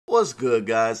What's good,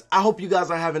 guys? I hope you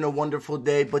guys are having a wonderful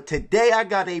day, but today I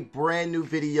got a brand new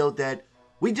video that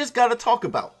we just got to talk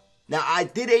about. Now, I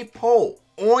did a poll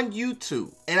on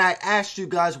YouTube and I asked you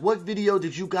guys what video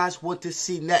did you guys want to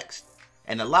see next,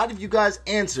 and a lot of you guys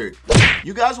answered.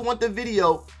 You guys want the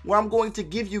video where I'm going to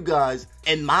give you guys,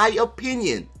 in my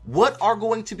opinion, what are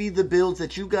going to be the builds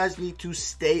that you guys need to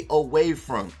stay away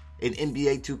from in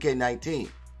NBA 2K19.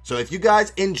 So if you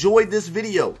guys enjoyed this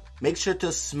video, make sure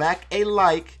to smack a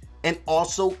like and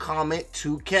also comment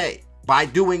 2K. By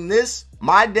doing this,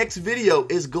 my next video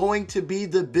is going to be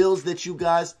the builds that you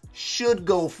guys should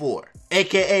go for,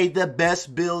 aka the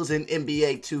best builds in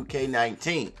NBA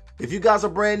 2K19. If you guys are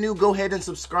brand new, go ahead and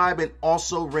subscribe and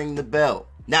also ring the bell.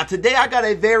 Now today I got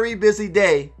a very busy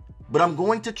day, but I'm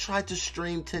going to try to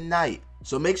stream tonight.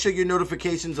 So make sure your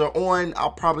notifications are on. I'll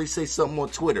probably say something on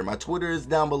Twitter. My Twitter is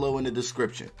down below in the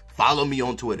description. Follow me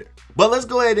on Twitter. But let's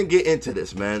go ahead and get into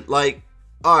this, man.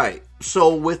 Alright,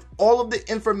 so with all of the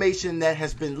information that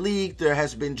has been leaked, there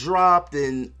has been dropped,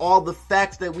 and all the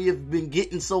facts that we have been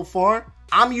getting so far,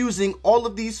 I'm using all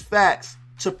of these facts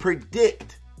to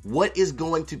predict what is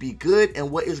going to be good and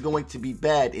what is going to be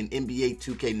bad in NBA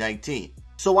 2K19.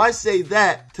 So I say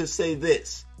that to say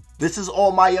this. This is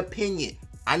all my opinion.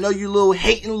 I know you little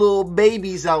hating little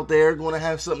babies out there are going to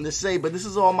have something to say, but this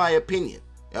is all my opinion.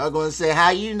 Y'all going to say,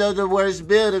 how you know the worst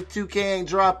build if 2K ain't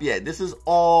dropped yet? This is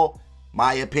all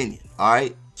my opinion,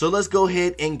 alright? So let's go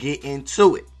ahead and get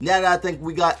into it. Now that I think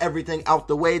we got everything out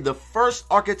the way, the first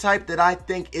archetype that I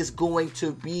think is going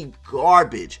to be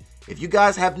garbage. If you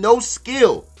guys have no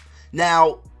skill,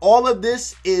 now all of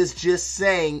this is just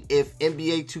saying if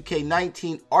NBA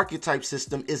 2K19 archetype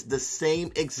system is the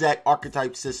same exact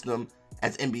archetype system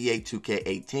as NBA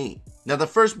 2K18. Now the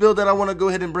first build that I want to go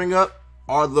ahead and bring up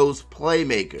are those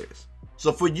playmakers.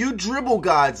 So for you dribble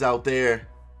gods out there,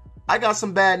 I got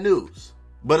some bad news,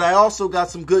 but I also got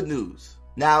some good news.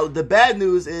 Now the bad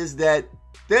news is that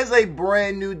there's a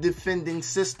brand new defending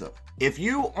system. If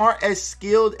you aren't as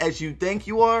skilled as you think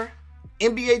you are,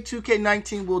 NBA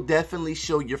 2K19 will definitely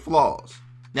show your flaws.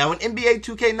 Now in NBA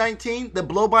 2K19, the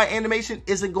blow-by animation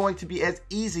isn't going to be as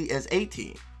easy as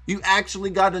 18. You actually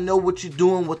got to know what you're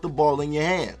doing with the ball in your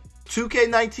hand.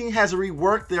 2K19 has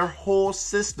reworked their whole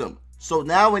system. So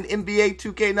now in NBA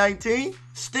 2K19,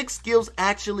 stick skills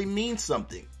actually mean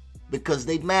something because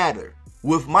they matter.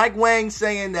 With Mike Wang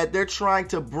saying that they're trying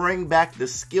to bring back the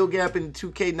skill gap in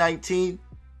 2K19,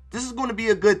 this is going to be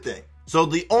a good thing. So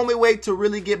the only way to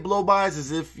really get blow-bys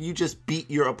is if you just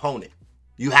beat your opponent.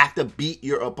 You have to beat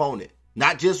your opponent.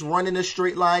 Not just run in a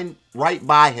straight line right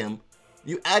by him.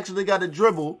 You actually got to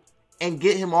dribble and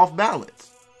get him off balance.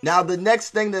 Now, the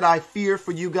next thing that I fear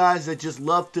for you guys that just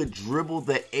love to dribble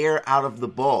the air out of the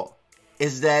ball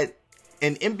is that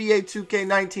in NBA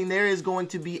 2K19, there is going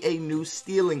to be a new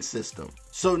stealing system.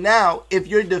 So now, if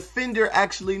your defender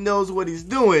actually knows what he's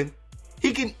doing,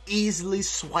 he can easily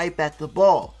swipe at the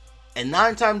ball. And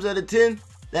 9 times out of 10,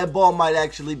 that ball might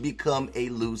actually become a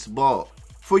loose ball.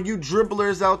 For you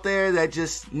dribblers out there that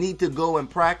just need to go and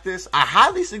practice, I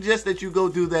highly suggest that you go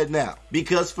do that now.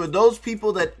 Because for those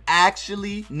people that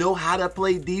actually know how to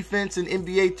play defense in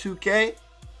NBA 2K,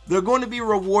 they're going to be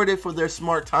rewarded for their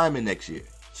smart timing next year.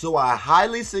 So I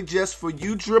highly suggest for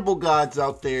you dribble gods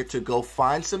out there to go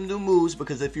find some new moves,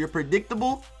 because if you're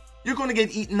predictable, you're going to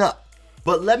get eaten up.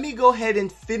 But let me go ahead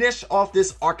and finish off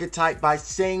this archetype by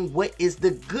saying what is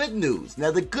the good news.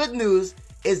 Now the good news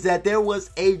is that there was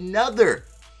another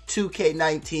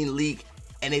 2K19 leak,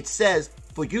 and it says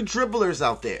for you dribblers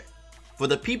out there, for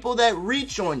the people that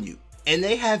reach on you and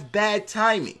they have bad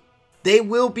timing, they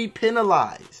will be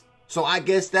penalized. So I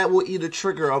guess that will either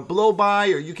trigger a blow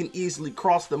by or you can easily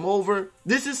cross them over.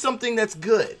 This is something that's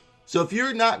good. So if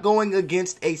you're not going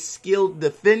against a skilled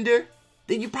defender,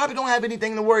 then you probably don't have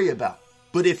anything to worry about.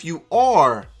 But if you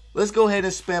are, let's go ahead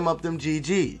and spam up them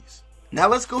GGs. Now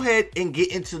let's go ahead and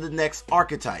get into the next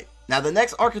archetype. Now the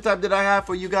next archetype that I have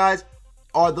for you guys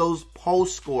are those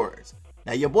post scorers.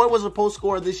 Now your boy was a post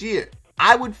scorer this year.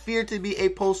 I would fear to be a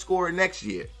post scorer next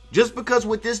year. Just because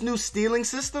with this new stealing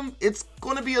system, it's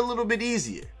going to be a little bit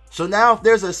easier. So now if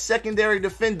there's a secondary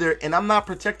defender and I'm not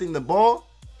protecting the ball,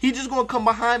 he's just going to come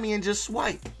behind me and just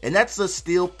swipe. And that's a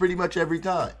steal pretty much every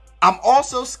time. I'm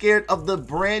also scared of the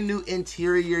brand new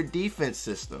interior defense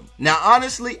system. Now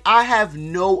honestly, I have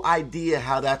no idea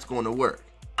how that's going to work.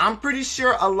 I'm pretty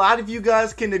sure a lot of you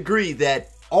guys can agree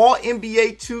that all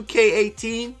NBA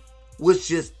 2K18 was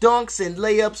just dunks and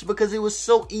layups because it was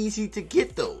so easy to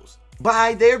get those.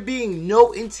 By there being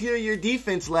no interior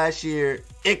defense last year,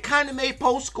 it kind of made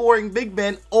post scoring big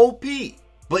men OP.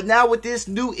 But now with this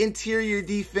new interior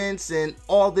defense and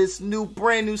all this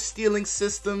brand new stealing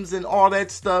systems and all that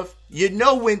stuff, you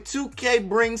know when 2K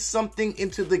brings something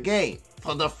into the game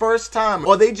for the first time,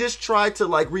 or they just try to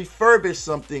like refurbish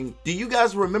something, do you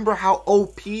guys remember how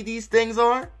OP these things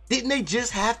are? Didn't they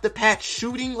just have to patch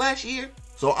shooting last year?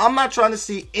 So I'm not trying to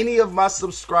see any of my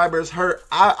subscribers hurt.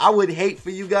 I would hate for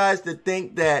you guys to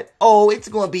think that, oh, it's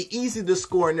going to be easy to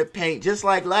score in the paint just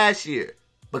like last year,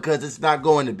 because it's not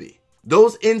going to be.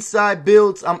 Those inside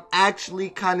builds, I'm actually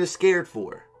kind of scared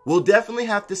for. We'll definitely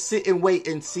have to sit and wait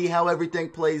and see how everything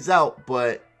plays out.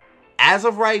 But as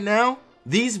of right now,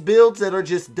 these builds that are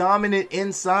just dominant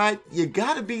inside, you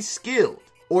got to be skilled.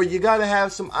 Or you got to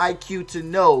have some IQ to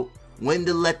know when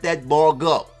to let that ball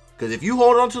go. Because if you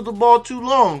hold on to the ball too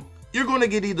long, you're going to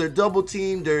get either double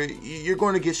teamed or you're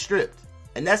going to get stripped.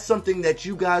 And that's something that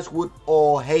you guys would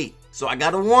all hate. So I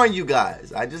got to warn you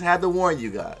guys. I just had to warn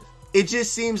you guys. It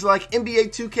just seems like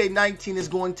NBA 2K19 is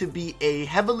going to be a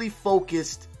heavily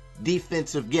focused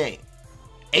defensive game.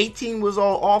 18 was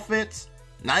all offense.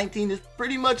 19 is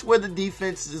pretty much where the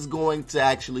defense is going to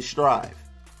actually strive.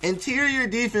 Interior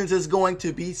defense is going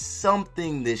to be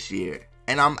something this year.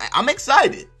 And I'm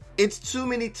excited. It's too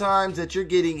many times that you're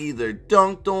getting either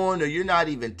dunked on or you're not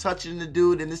even touching the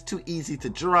dude and it's too easy to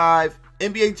drive.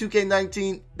 NBA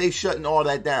 2K19, they shutting all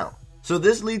that down. So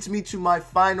this leads me to my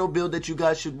final build that you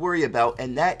guys should worry about,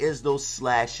 and that is those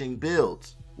slashing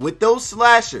builds. With those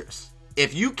slashers,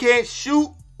 if you can't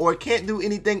shoot or can't do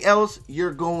anything else,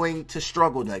 you're going to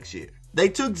struggle next year. They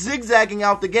took zigzagging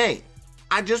out the game.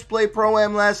 I just played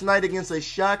Pro-Am last night against a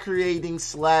shot-creating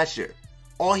slasher.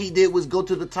 All he did was go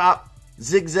to the top,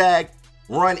 zigzag,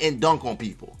 run, and dunk on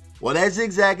people. Well, that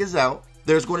zigzag is out.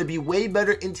 There's going to be way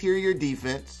better interior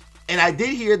defense. And I did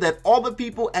hear that all the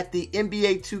people at the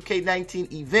NBA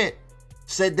 2K19 event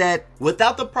said that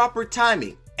without the proper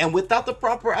timing and without the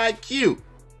proper IQ,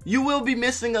 you will be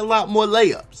missing a lot more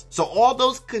layups. So all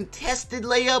those contested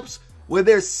layups where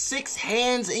there's 6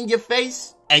 hands in your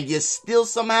face and you still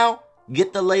somehow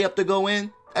get the layup to go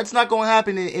in, that's not going to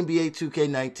happen in NBA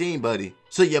 2K19, buddy.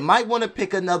 So you might want to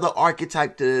pick another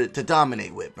archetype to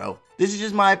dominate with, bro. This is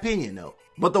just my opinion, though.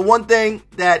 But the one thing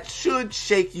that should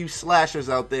shake you slashers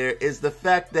out there is the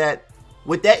fact that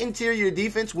with that interior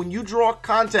defense, when you draw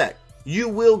contact, you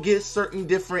will get certain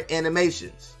different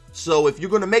animations. So if you're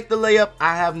going to make the layup,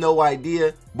 I have no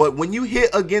idea. But when you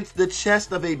hit against the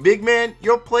chest of a big man,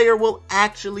 your player will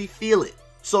actually feel it.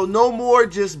 So no more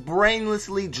just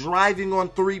brainlessly driving on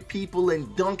 3 people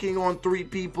and dunking on 3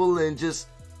 people and just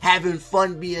having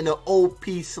fun being an OP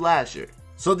slasher.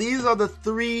 So these are the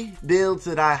 3 builds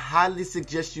that I highly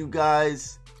suggest you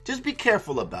guys just be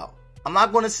careful about. I'm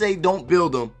not going to say don't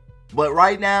build them, but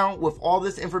right now with all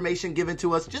this information given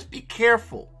to us, just be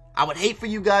careful. I would hate for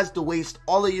you guys to waste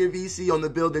all of your VC on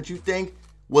the build that you think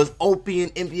was OP in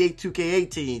NBA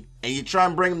 2K18 and you try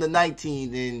and bring them to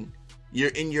 19 and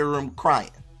you're in your room crying.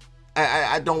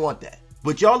 I don't want that.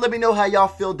 But y'all let me know how y'all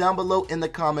feel down below in the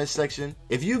comment section.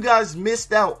 If you guys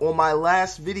missed out on my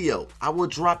last video, I will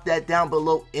drop that down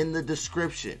below in the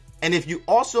description. And if you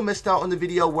also missed out on the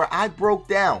video where I broke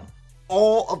down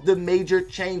all of the major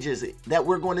changes that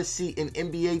we're going to see in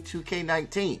NBA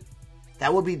 2K19,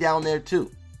 that will be down there too.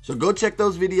 So go check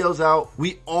those videos out.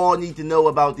 We all need to know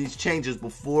about these changes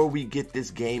before we get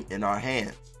this game in our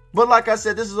hands. But like I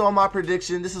said, this is all my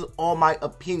prediction. This is all my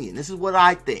opinion. This is what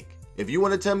I think. If you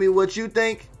want to tell me what you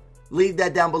think, leave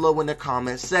that down below in the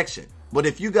comment section. But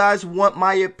if you guys want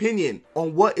my opinion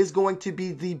on what is going to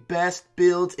be the best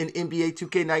builds in NBA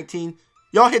 2K19,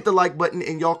 y'all hit the like button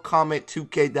and y'all comment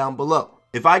 2K down below.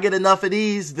 If I get enough of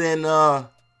these, then I'm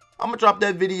going to drop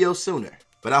that video sooner.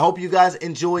 But I hope you guys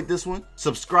enjoyed this one.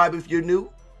 Subscribe if you're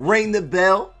new. Ring the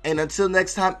bell. And until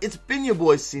next time, it's been your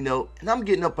boy Cnote. And I'm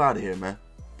getting up out of here, man.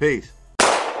 Peace.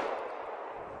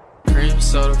 Cream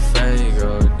soda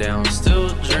Fago down, still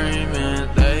dreaming.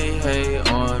 They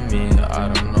hate on me,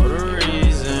 I don't know the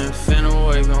reason. Finna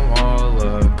wake them all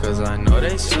up, cause I know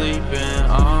they sleeping.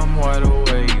 I'm wide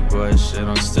awake, but shit,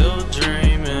 I'm still dreaming.